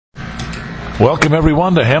Welcome,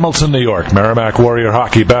 everyone, to Hamilton, New York. Merrimack Warrior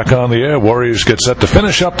Hockey back on the air. Warriors get set to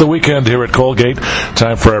finish up the weekend here at Colgate.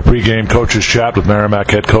 Time for our pregame coaches chat with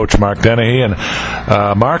Merrimack head coach Mark Dennehy. And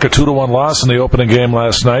Mark, a 2-1 loss in the opening game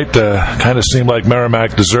last night. Kind of seemed like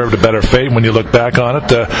Merrimack deserved a better fate when you look back on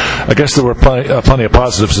it. I guess there were plenty of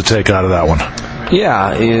positives to take out of that one.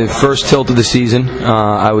 Yeah, first tilt of the season,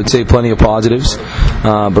 I would say plenty of positives,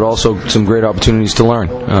 but also some great opportunities to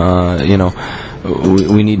learn.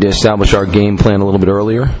 We need to establish our game plan a little bit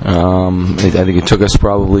earlier. I think it took us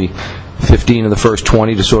probably 15 of the first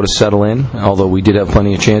 20 to sort of settle in, although we did have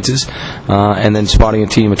plenty of chances. And then spotting a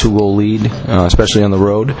team a 2-goal lead, especially on the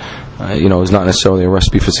road, is not necessarily a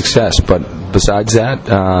recipe for success. But besides that,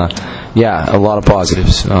 a lot of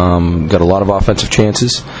positives. Got a lot of offensive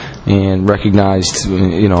chances, and recognized,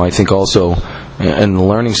 I think also, and the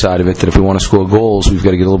learning side of it, that if we want to score goals, we've got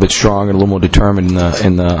to get a little bit stronger and a little more determined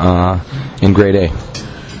in grade A.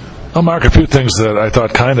 Well, Mark, a few things that I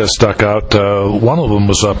thought kind of stuck out. One of them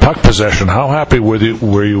was puck possession. How happy were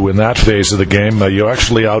you in that phase of the game? You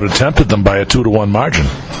actually out-attempted them by a 2-1 margin.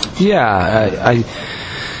 Yeah,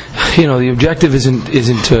 the objective isn't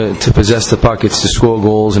to possess the puck; it's to score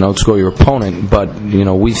goals and outscore your opponent. But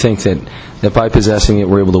we think that by possessing it,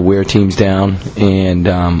 we're able to wear teams down, and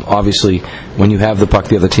obviously, when you have the puck,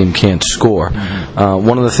 the other team can't score.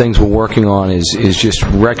 One of the things we're working on is just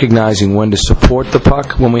recognizing when to support the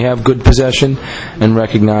puck when we have good possession, and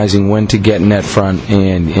recognizing when to get net front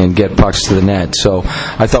and get pucks to the net. So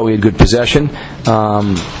I thought we had good possession.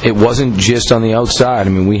 It wasn't just on the outside. I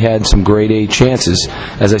mean, we had some grade A chances.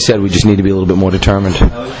 As I said, we just need to be a little bit more determined.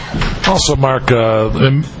 Also, Mark,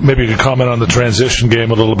 maybe you could comment on the transition game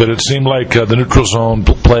a little bit. It seemed like the neutral zone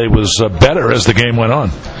play was better as the game went on.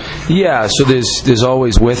 Yeah, so there's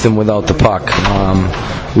always with and without the puck.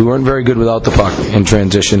 We weren't very good without the puck in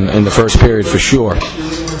transition in the first period for sure.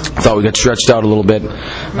 I thought we got stretched out a little bit.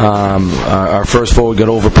 Our first forward got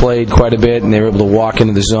overplayed quite a bit, and they were able to walk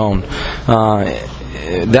into the zone.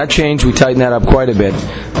 That changed. We tightened that up quite a bit.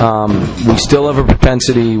 We still have a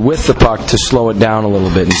propensity with the puck to slow it down a little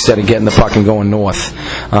bit instead of getting the puck and going north.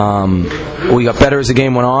 We got better as the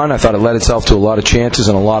game went on. I thought it led itself to a lot of chances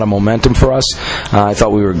and a lot of momentum for us. I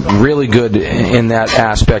thought we were really good in that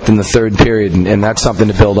aspect in the third period, and that's something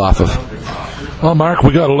to build off of. Well, Mark,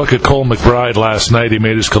 we got to look at Cole McBride last night. He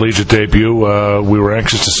made his collegiate debut. We were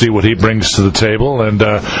anxious to see what he brings to the table. And,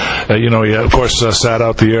 he, of course, sat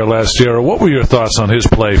out the year last year. What were your thoughts on his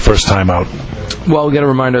play first time out? Well, we got to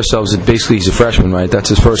remind ourselves that basically he's a freshman, right? That's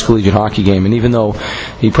his first collegiate hockey game. And even though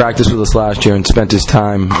he practiced with us last year and spent his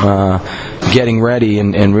time getting ready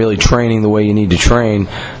and really training the way you need to train,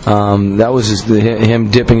 that was him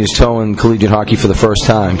dipping his toe in collegiate hockey for the first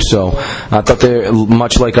time. So I thought,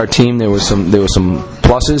 much like our team, there was some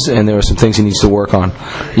pluses and there are some things he needs to work on.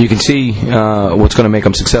 You can see what's going to make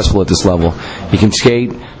him successful at this level. He can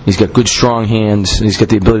skate. He's got good, strong hands. He's got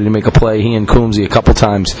the ability to make a play. He and Coombsy a couple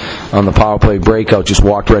times on the power play breakout just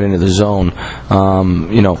walked right into the zone.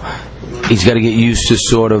 He's got to get used to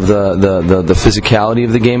sort of the physicality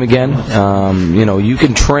of the game again. You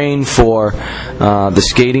can train for the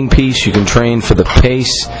skating piece. You can train for the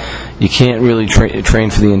pace. You can't really train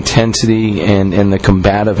for the intensity and the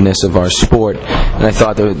combativeness of our sport. And I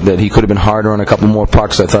thought that he could have been harder on a couple more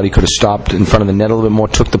pucks. I thought he could have stopped in front of the net a little bit more,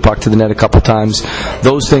 took the puck to the net a couple times.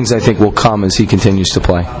 Those things I think will come as he continues to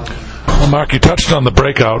play. Well, Mark, you touched on the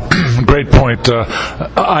breakout. Great point.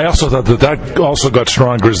 I also thought that also got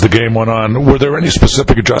stronger as the game went on. Were there any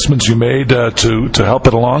specific adjustments you made to help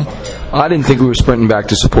it along? I didn't think we were sprinting back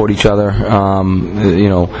to support each other.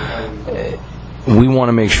 We want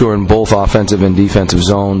to make sure in both offensive and defensive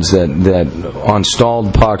zones that on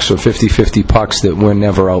stalled pucks or 50-50 pucks that we're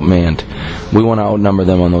never outmanned. We want to outnumber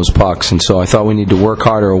them on those pucks, and so I thought we need to work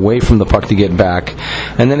harder away from the puck to get back,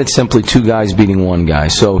 and then it's simply two guys beating one guy.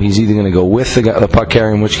 So he's either going to go with the puck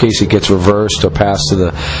carrier, in which case it gets reversed or passed to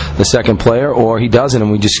the second player, or he doesn't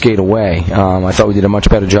and we just skate away. I thought we did a much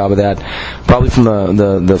better job of that, probably from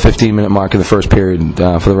the 15-minute mark of the first period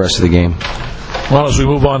for the rest of the game. Well, as we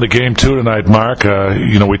move on to Game 2 tonight, Mark,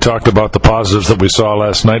 we talked about the positives that we saw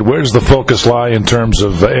last night. Where does the focus lie in terms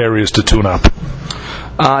of areas to tune up?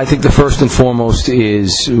 I think the first and foremost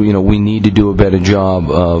is, we need to do a better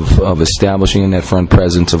job of establishing a net front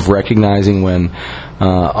presence, of recognizing when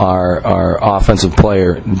our offensive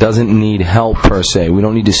player doesn't need help per se. We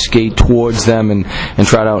don't need to skate towards them and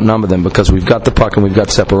try to outnumber them because we've got the puck and we've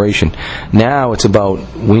got separation. Now it's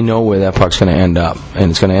about, we know where that puck's going to end up,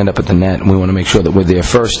 and it's going to end up at the net, and we want to make sure that we're there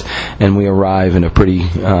first and we arrive in a pretty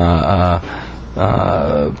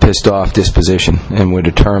pissed off disposition, and we're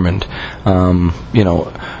determined.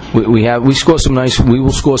 We score some nice. We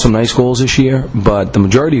will score some nice goals this year, but the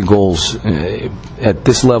majority of goals at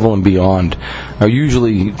this level and beyond are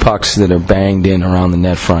usually pucks that are banged in around the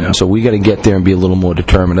net front. And so we got to get there and be a little more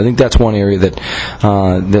determined. I think that's one area that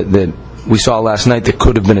we saw last night that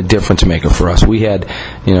could have been a difference maker for us. We had,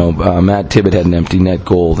 Matt Tibbett had an empty net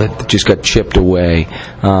goal that just got chipped away.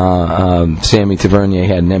 Sammy Tavernier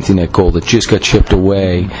had an empty net goal that just got chipped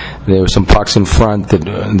away. There were some pucks in front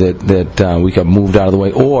that we got moved out of the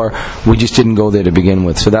way, or we just didn't go there to begin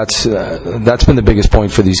with. So that's been the biggest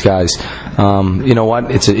point for these guys. You know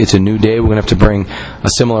what? It's a new day. We're going to have to bring a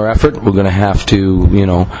similar effort. We're going to have to,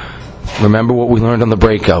 remember what we learned on the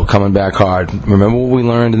breakout, coming back hard. Remember what we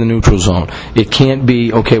learned in the neutral zone. It can't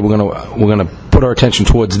be, okay, we're gonna put our attention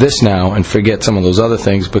towards this now and forget some of those other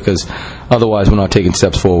things, because otherwise we're not taking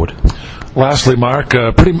steps forward. Lastly, Mark,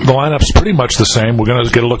 the lineup's pretty much the same. We're going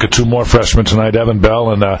to get a look at two more freshmen tonight, Evan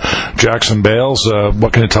Bell and Jackson Bales.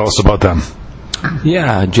 What can you tell us about them?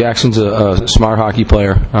 Yeah, Jackson's a smart hockey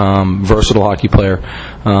player, versatile hockey player.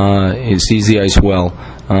 He sees the ice well.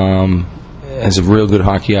 Has a real good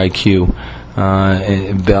hockey IQ.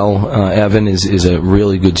 Evan is a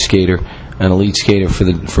really good skater, an elite skater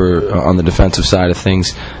for on the defensive side of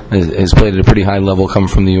things. Has played at a pretty high level, coming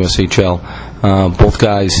from the USHL. Both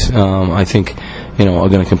guys, I think, are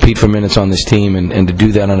going to compete for minutes on this team, and to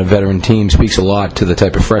do that on a veteran team speaks a lot to the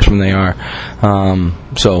type of freshmen they are.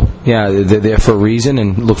 They're there for a reason,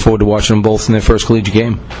 and look forward to watching them both in their first collegiate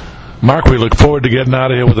game. Mark, we look forward to getting out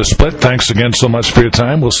of here with a split. Thanks again so much for your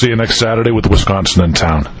time. We'll see you next Saturday with Wisconsin in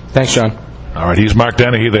town. Thanks, John. All right, he's Mark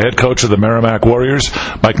Dennehy, the head coach of the Merrimack Warriors.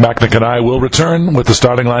 Mike Macknick and I will return with the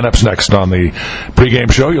starting lineups next on the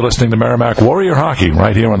pregame show. You're listening to Merrimack Warrior Hockey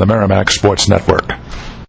right here on the Merrimack Sports Network.